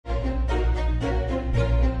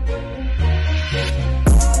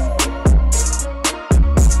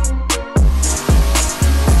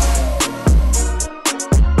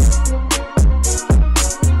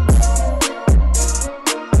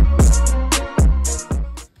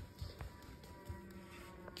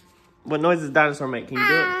What noise does a dinosaur make? Can you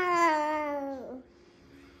do it?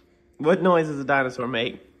 What noise does a dinosaur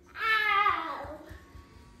make?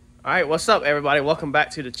 All right, what's up, everybody? Welcome back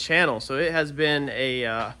to the channel. So it has been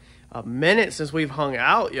a minute since we've hung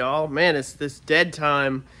out, y'all. Man, it's this dead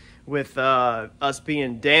time with us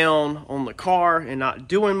being down on the car and not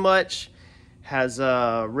doing much has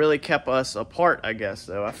really kept us apart, I guess.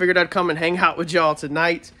 So I figured I'd come and hang out with y'all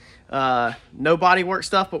tonight. No body work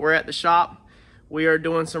stuff, but we're at the shop. We are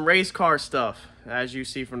doing some race car stuff, as you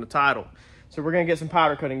see from the title. So we're gonna get some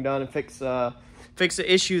powder coating done and fix the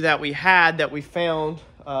issue that we had that we found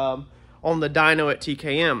on the dyno at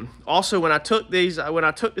TKM. Also, when I took this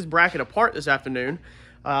bracket apart this afternoon,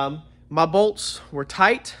 my bolts were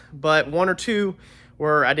tight, but one or two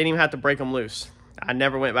I didn't even have to break them loose. I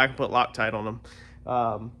never went back and put Loctite on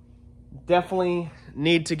them. Definitely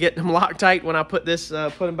need to get them Loctite when I put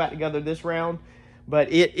them back together this round.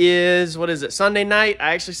 But it is, what is it, Sunday night?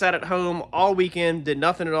 I actually sat at home all weekend, did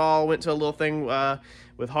nothing at all, went to a little thing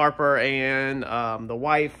with Harper and the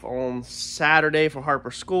wife on Saturday for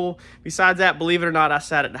Harper's school. Besides that, believe it or not, I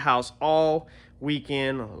sat at the house all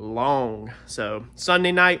weekend long. So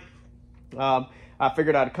Sunday night, I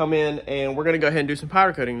figured I'd come in and we're gonna go ahead and do some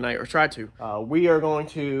powder coating tonight, or try to. We are going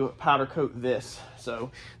to powder coat this.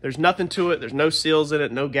 So there's nothing to it. There's no seals in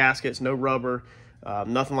it, no gaskets, no rubber,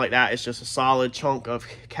 nothing like that. It's just a solid chunk of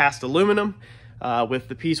cast aluminum with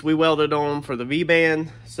the piece we welded on for the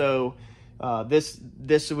V-band. So this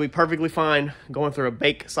will be perfectly fine going through a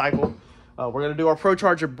bake cycle. We're gonna do our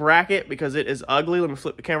Procharger bracket because it is ugly. Let me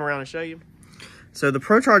flip the camera around and show you. So the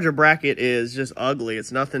Procharger bracket is just ugly.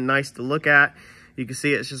 It's nothing nice to look at. You can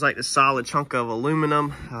see it's just like this solid chunk of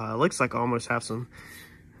aluminum. It looks like I almost have some,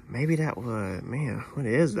 maybe that would, man, what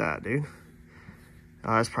is that, dude?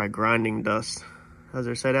 Oh, that's probably grinding dust. As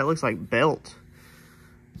I said, that looks like belt.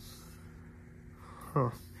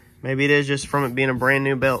 Huh. Maybe it is just from it being a brand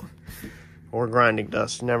new belt. Or grinding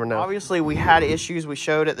dust, you never know. Obviously, we had issues we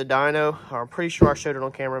showed at the dyno. I'm pretty sure I showed it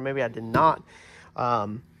on camera. Maybe I did not.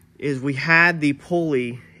 Is we had the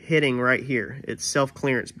pulley hitting right here. It's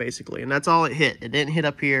self-clearance, basically. And that's all it hit. It didn't hit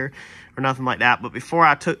up here or nothing like that. But before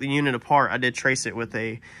I took the unit apart, I did trace it with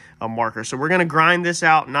a marker. So we're going to grind this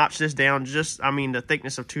out, notch this down, the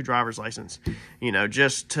thickness of 2 driver's license,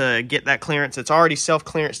 just to get that clearance. It's already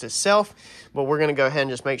self-clearanced itself, but we're going to go ahead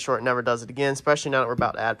and just make sure it never does it again, especially now that we're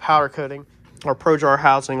about to add powder coating. Our Procharged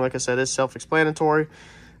housing, like I said, is self-explanatory.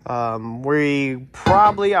 I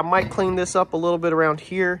might clean this up a little bit around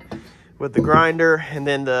here with the grinder, and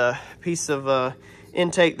then the piece of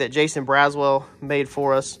intake that Jason Braswell made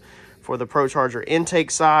for us for the Procharger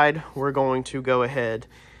intake side, we're going to go ahead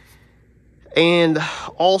and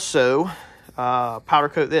also powder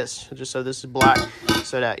coat this, just so this is black,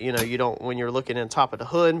 so that you don't, when you're looking in top of the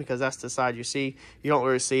hood, because that's the side you see, you don't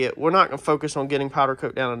really see it. We're not going to focus on getting powder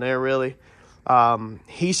coat down in there, really.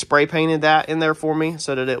 He spray painted that in there for me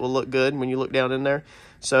so that it will look good when you look down in there.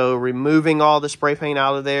 So removing all the spray paint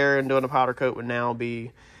out of there and doing a powder coat would now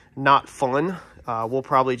be not fun. We'll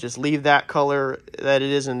probably just leave that color that it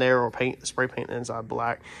is in there, or spray paint the inside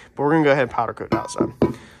black. But we're gonna go ahead and powder coat the outside.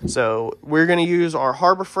 So we're gonna use our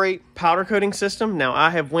Harbor Freight powder coating system. Now, I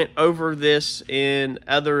have went over this in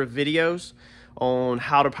other videos on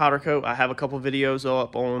how to powder coat. I have a couple videos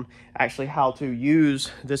up on actually how to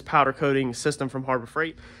use this powder coating system from Harbor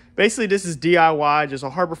Freight. Basically, this is DIY, just a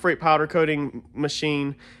Harbor Freight powder coating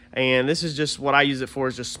machine. And this is just what I use it for,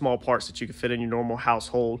 is just small parts that you can fit in your normal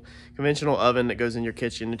household conventional oven that goes in your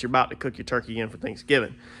kitchen that you're about to cook your turkey in for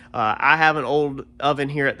Thanksgiving. I have an old oven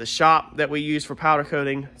here at the shop that we use for powder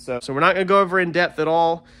coating. So we're not gonna go over in depth at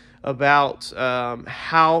all about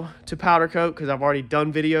how to powder coat, because I've already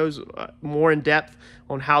done videos more in depth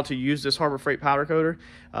on how to use this Harbor Freight powder coater.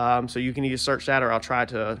 So you can either search that, or I'll try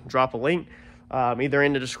to drop a link either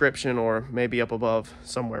in the description or maybe up above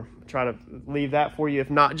somewhere. Try to leave that for you. If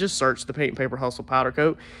not, just search the Paint and Paper Hustle powder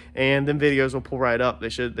coat, and then videos will pull right up. They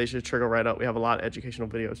should trigger right up. We have a lot of educational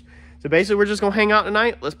videos. So basically, we're just gonna hang out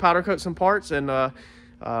tonight. Let's powder coat some parts, and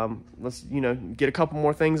let's get a couple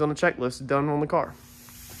more things on the checklist done on the car.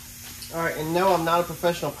 All right, and no, I'm not a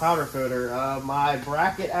professional powder coater. My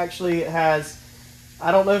bracket actually has,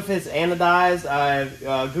 I don't know if it's anodized. I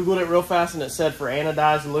Googled it real fast, and it said for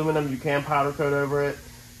anodized aluminum, you can powder coat over it.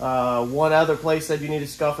 One other place said you need to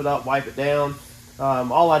scuff it up, wipe it down.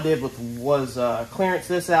 All I did was clearance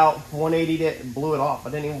this out, 180'd it, and blew it off. I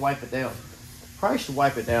didn't even wipe it down. Probably should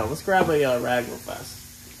wipe it down. Let's grab a rag real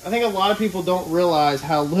fast. I think a lot of people don't realize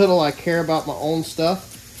how little I care about my own stuff.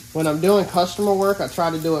 When I'm doing customer work, I try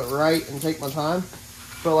to do it right and take my time.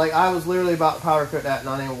 But like I was literally about to powder coat that and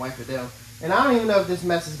I didn't even wipe it down. And I don't even know if this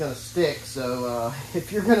mess is gonna stick. So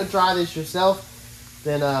if you're gonna try this yourself,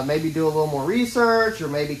 then maybe do a little more research, or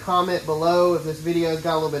maybe comment below if this video's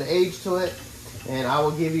got a little bit of age to it, and I will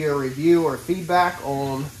give you a review or feedback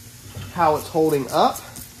on how it's holding up.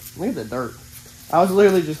 Look at the dirt. I was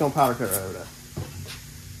literally just gonna powder coat it over that.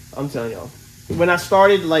 I'm telling y'all. When I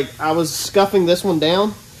started, like, I was scuffing this one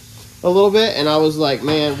down a little bit, and I was like,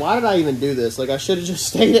 man, why did I even do this? Like, I should have just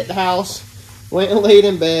stayed at the house, went and laid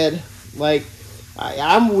in bed. Like,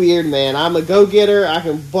 I'm weird, man. I'm a go-getter. I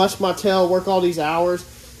can bust my tail, work all these hours,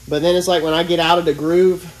 but then it's like when I get out of the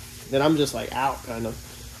groove, then I'm just like out, kind of.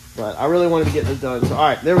 But I really wanted to get this done. So, all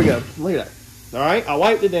right, there we go. Look at that. All right, I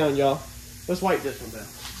wiped it down, y'all. Let's wipe this one down.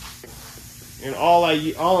 And all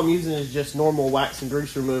I'm using is just normal wax and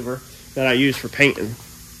grease remover that I use for painting.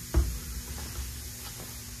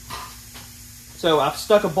 So I've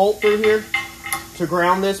stuck a bolt through here to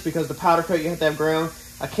ground this, because the powder coat you have to have ground.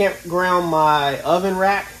 I can't ground my oven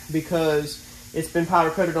rack because it's been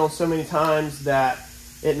powder coated on so many times that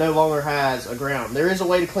it no longer has a ground. There is a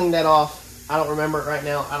way to clean that off. I don't remember it right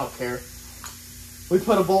now. I don't care. We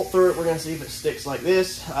put a bolt through it. We're going to see if it sticks like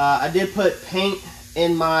this. I did put paint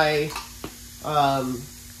in my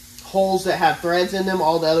holes that have threads in them.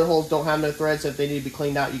 All the other holes don't have no threads, so if they need to be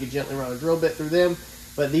cleaned out, you can gently run a drill bit through them.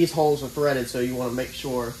 But these holes are threaded, so you want to make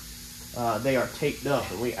sure they are taped up.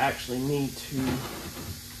 And we actually need to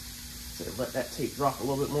let that tape drop a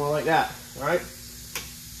little bit more like that. All right,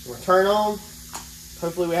 so we're turn on.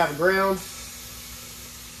 Hopefully we have a ground.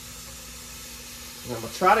 And I'm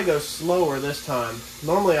gonna try to go slower this time.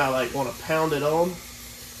 Normally I like want to pound it on,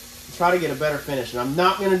 try to get a better finish. And I'm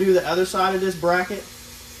not gonna do the other side of this bracket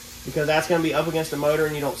because that's gonna be up against the motor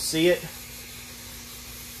and you don't see it.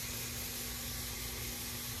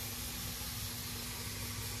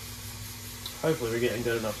 Hopefully we're getting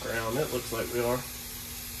good enough ground. It looks like we are.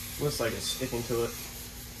 Looks like it's sticking to it.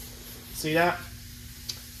 See that?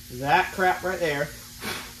 That crap right there.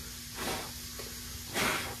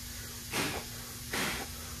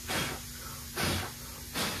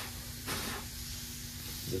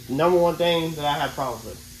 The number one thing that I have problems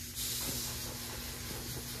with.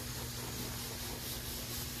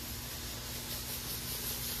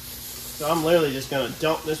 So I'm literally just going to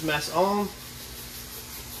dump this mess on.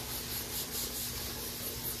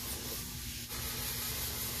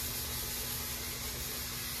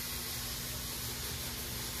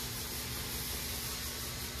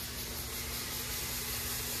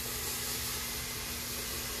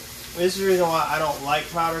 This is the reason why I don't like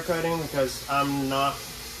powder coating, because I'm not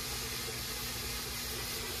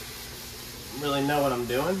really know what I'm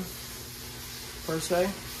doing, per se.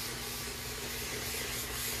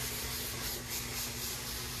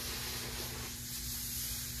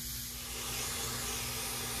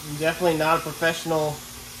 I'm definitely not a professional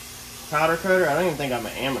powder coater. I don't even think I'm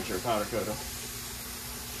an amateur powder coater.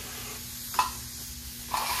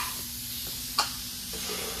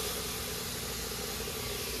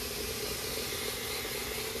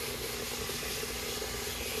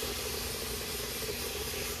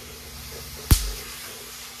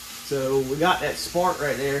 So we got that spark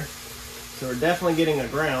right there. So we're definitely getting a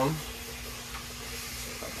ground.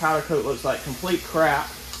 Our powder coat looks like complete crap.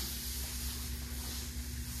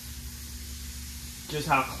 Just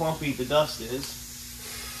how clumpy the dust is.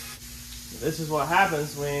 This is what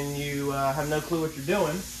happens when you have no clue what you're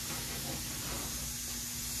doing.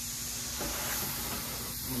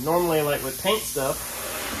 Normally, like with paint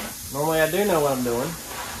stuff, normally I do know what I'm doing.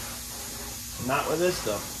 Not with this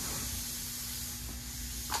stuff.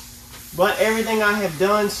 But everything I have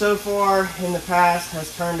done so far in the past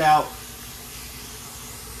has turned out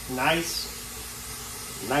nicer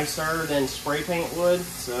than spray paint would.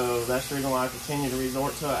 So that's the reason why I continue to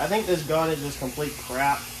resort to it. I think this gun is just complete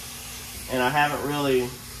crap, and I haven't really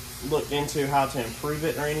looked into how to improve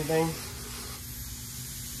it or anything.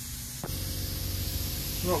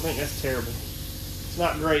 I don't think that's terrible. It's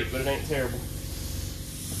not great, but it ain't terrible.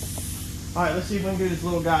 Alright, let's see if we can do this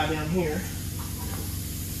little guy down here.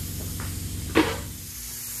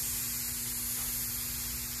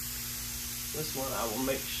 This one I will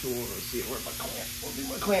make sure, let's see where my clamp, we'll do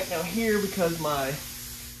my clamp down here because my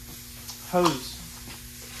hose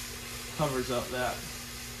covers up that.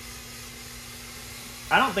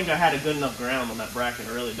 I don't think I had a good enough ground on that bracket,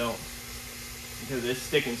 I really don't. Because it's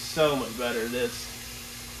sticking so much better this.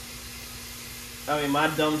 I mean, my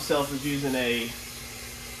dumb self is using a,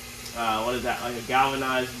 what is that, like a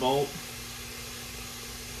galvanized bolt.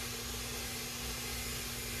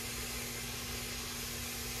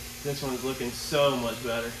 This one's looking so much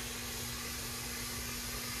better.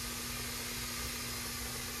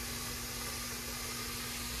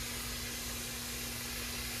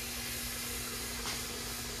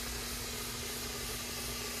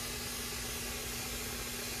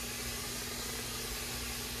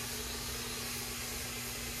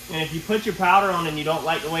 And if you put your powder on and you don't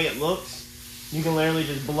like the way it looks, you can literally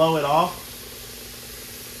just blow it off.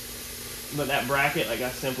 But that bracket, like, I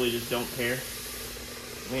simply just don't care.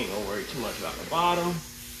 We ain't gonna worry too much about the bottom. Let's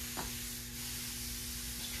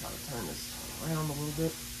try to turn this around a little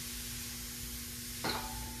bit.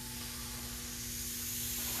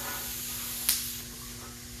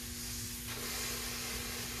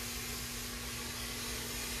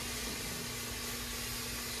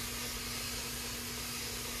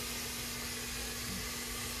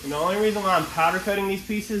 And the only reason why I'm powder coating these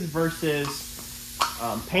pieces versus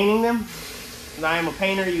painting them, and I am a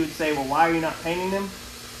painter, you would say, well, why are you not painting them?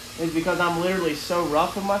 Is because I'm literally so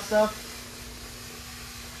rough with my stuff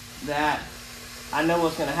that I know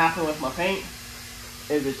what's going to happen with my paint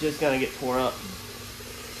is it's just going to get tore up.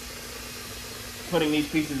 Putting these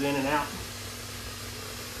pieces in and out.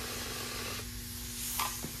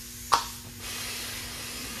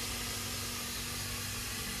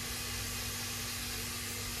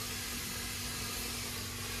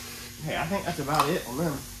 Okay, I think that's about it on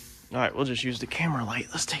them. All right, we'll just use the camera light.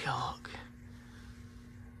 Let's take a look.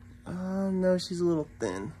 No, she's a little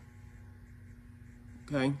thin.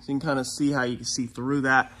 Okay, so you can kind of see how you can see through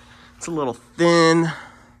that. It's a little thin.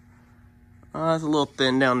 It's a little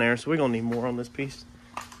thin down there, so we're gonna need more on this piece.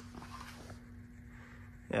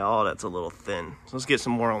 Yeah, all that's a little thin. So let's get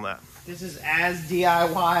some more on that. This is as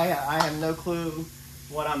DIY. I have no clue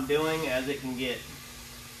what I'm doing as it can get.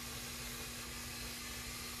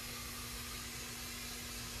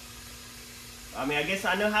 I mean, I guess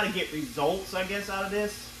I know how to get results, I guess, out of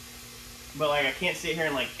this. But, like, I can't sit here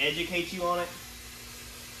and, like, educate you on it.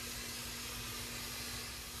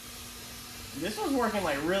 This one's working,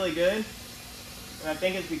 like, really good. And I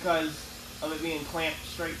think it's because of it being clamped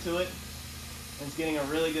straight to it. And it's getting a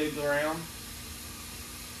really good ground.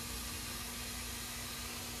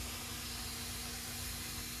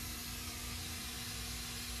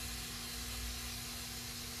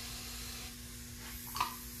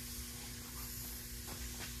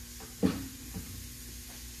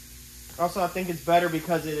 Also, I think it's better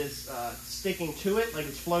because it is sticking to it, like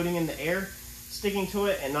it's floating in the air, sticking to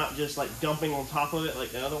it, and not just like dumping on top of it like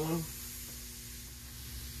the other one.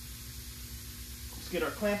 Let's get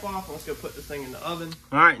our clamp off and let's go put this thing in the oven.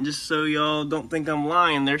 All right, just so y'all don't think I'm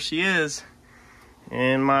lying, there she is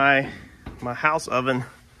in my house oven.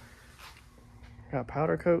 Got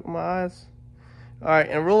powder coat in my eyes. All right,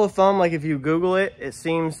 and rule of thumb, like if you Google it, it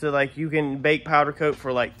seems to like you can bake powder coat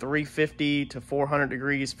for like 350 to 400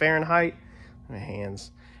 degrees Fahrenheit. My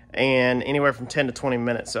hands. And anywhere from 10 to 20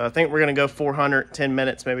 minutes. So I think we're gonna go 400, 10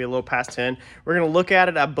 minutes, maybe a little past 10. We're gonna look at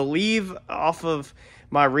it, I believe off of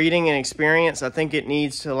my reading and experience, I think it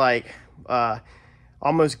needs to like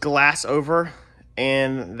almost glass over.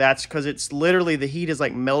 And that's because it's literally, the heat is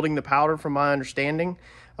like melting the powder from my understanding.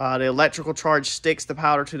 The electrical charge sticks the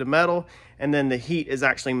powder to the metal, and then the heat is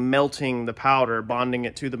actually melting the powder, bonding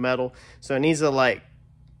it to the metal. So it needs to like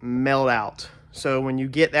melt out. So when you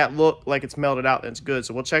get that look like it's melted out, that's good.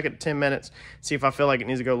 So we'll check it at 10 minutes, see if I feel like it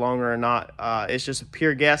needs to go longer or not. It's just a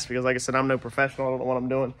pure guess because like I said, I'm no professional, I don't know what I'm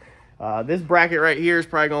doing. This bracket right here is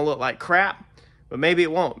probably gonna look like crap, but maybe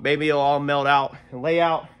it won't. Maybe it'll all melt out and lay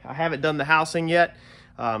out. I haven't done the housing yet.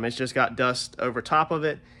 It's just got dust over top of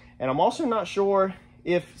it. And I'm also not sure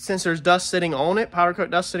if, since there's dust sitting on it, powder coat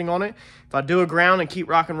dust sitting on it, if I do a ground and keep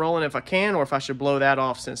rock and rolling if I can, or if I should blow that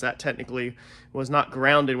off since that technically was not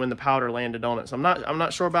grounded when the powder landed on it. So I'm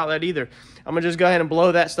not sure about that either. I'm gonna just go ahead and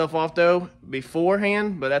blow that stuff off though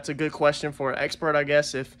beforehand, but that's a good question for an expert, I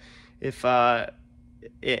guess, if that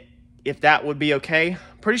would be okay.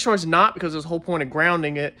 Pretty sure it's not, because the whole point of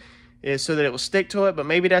grounding it is so that it will stick to it, but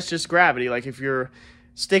maybe that's just gravity. Like if you're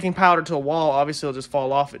sticking powder to a wall, obviously it'll just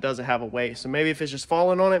fall off. It doesn't have a weight. So maybe if it's just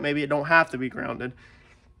falling on it, maybe it don't have to be grounded.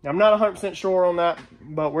 Now, I'm not 100% sure on that,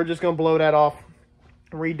 but we're just going to blow that off,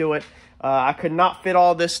 redo it. I could not fit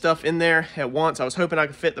all this stuff in there at once. I was hoping I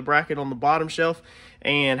could fit the bracket on the bottom shelf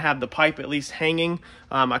and have the pipe at least hanging.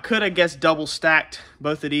 I could, I guess, double stacked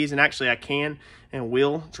both of these, and actually I can and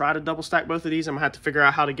will try to double stack both of these. I'm going to have to figure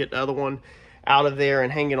out how to get the other one out of there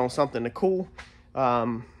and hang it on something to cool.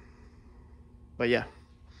 But yeah.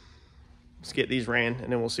 Let's get these ran,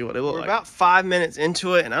 and then we'll see what they look like. We're about 5 minutes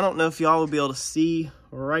into it, and I don't know if y'all will be able to see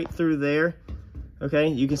right through there. Okay,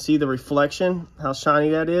 you can see the reflection, how shiny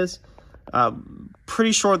that is.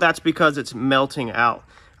 Pretty sure that's because it's melting out.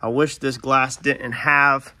 I wish this glass didn't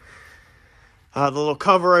have the little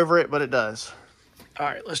cover over it, but it does. All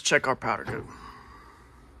right, let's check our powder coat.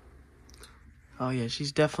 Oh yeah,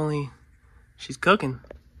 she's cooking.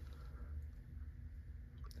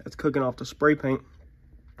 That's cooking off the spray paint.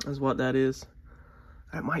 That's what that is.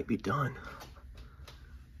 That might be done.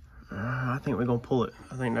 think we're gonna pull it.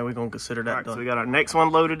 I think that we're gonna consider that done. So we got our next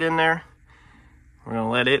one loaded in there. We're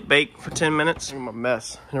gonna let it bake for 10 minutes. I'm a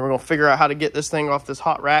mess. And then we're gonna figure out how to get this thing off this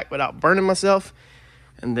hot rack without burning myself.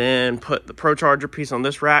 And then put the Procharger piece on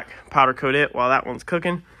this rack, powder coat it while that one's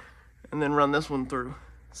cooking, and then run this one through.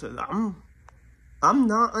 So I'm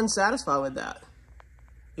not unsatisfied with that.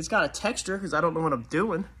 It's got a texture because I don't know what I'm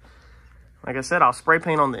doing. Like I said, I'll spray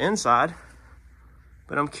paint on the inside,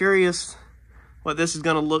 but I'm curious what this is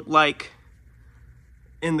gonna look like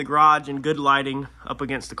in the garage in good lighting up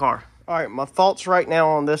against the car. All right, my thoughts right now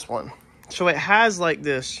on this one. So it has like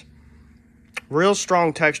this real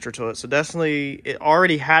strong texture to it. So definitely it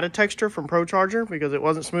already had a texture from Procharger because it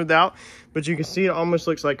wasn't smoothed out, but you can see it almost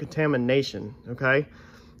looks like contamination, okay?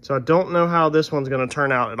 So I don't know how this one's gonna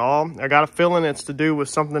turn out at all. I got a feeling it's to do with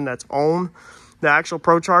something that's on the actual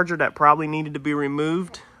Procharger that probably needed to be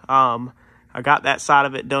removed. I got that side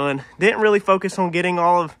of it done. Didn't really focus on getting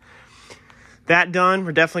all of that done.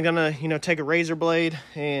 We're definitely gonna, you know, take a razor blade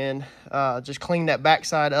and just clean that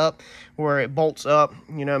backside up where it bolts up,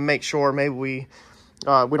 you know, make sure maybe we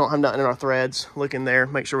don't have nothing in our threads. Look in there,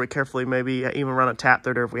 make sure we carefully maybe even run a tap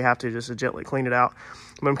through there if we have to, just to gently clean it out.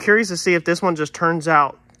 But I'm curious to see if this one just turns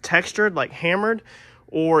out textured, like hammered,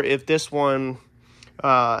 or if this one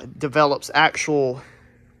develops actual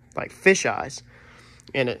like fish eyes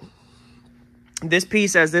in it. This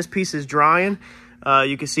piece, as this piece is drying,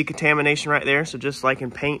 you can see contamination right there. So just like in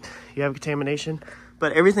paint, you have contamination.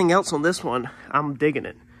 But everything else on this one, I'm digging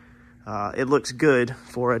it. It looks good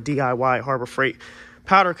for a DIY Harbor Freight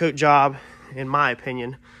powder coat job, in my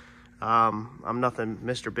opinion. I'm nothing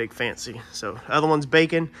Mr. Big Fancy. So the other one's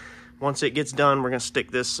baking. Once it gets done, we're gonna stick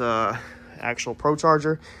this actual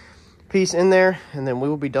Procharger piece in there, and then we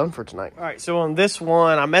will be done for tonight. All right, so on this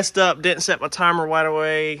one, I messed up, didn't set my timer right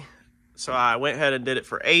away. So I went ahead and did it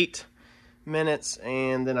for 8 minutes,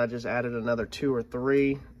 and then I just added another 2 or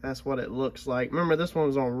 3. That's what it looks like. Remember, this one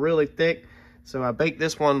was on really thick, so I baked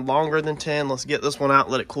this one longer than 10. Let's get this one out,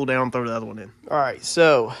 let it cool down, throw the other one in. All right,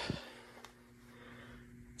 so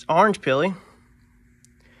it's orange peely,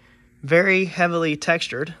 very heavily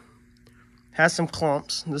textured, has some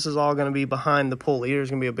clumps. This is all gonna be behind the pulley.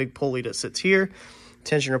 There's gonna be a big pulley that sits here,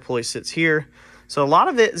 tensioner pulley sits here. So a lot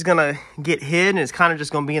of it is gonna get hid, and it's kind of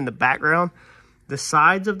just gonna be in the background. The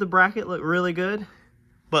sides of the bracket look really good,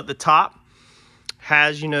 but the top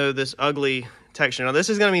has, you know, this ugly texture. Now this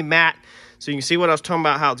is gonna be matte, so you can see what I was talking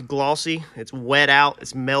about, how it's glossy, it's wet out,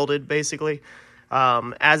 it's melted basically.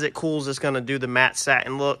 As it cools, it's gonna do the matte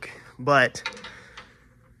satin look, but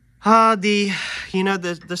the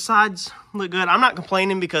sides look good. I'm not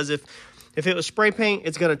complaining because if it was spray paint,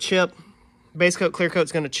 it's gonna chip. Base coat, clear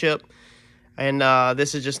coat's gonna chip. And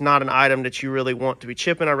this is just not an item that you really want to be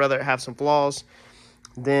chipping. I'd rather have some flaws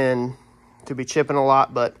than to be chipping a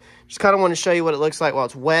lot. But just kind of want to show you what it looks like while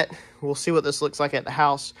it's wet. We'll see what this looks like at the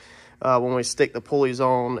house when we stick the pulleys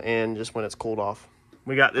on and just when it's cooled off.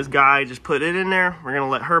 We got this guy, just put it in there. We're going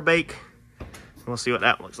to let her bake. And we'll see what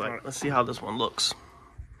that looks like. Right, let's see how this one looks.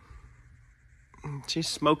 She's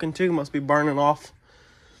smoking too. Must be burning off.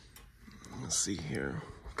 Let's see here.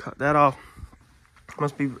 Cut that off.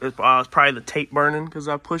 Must be, it's probably the tape burning because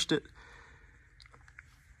I pushed it.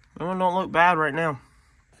 That one don't look bad right now.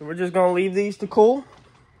 So we're just gonna leave these to cool.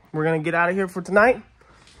 We're gonna get out of here for tonight,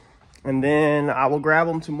 and then I will grab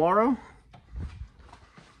them tomorrow.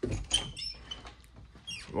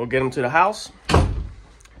 We'll get them to the house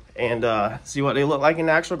and see what they look like in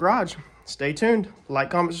the actual garage. Stay tuned. Like,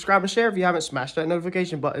 comment, subscribe, and share if you haven't. Smash that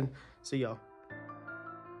notification button. See y'all.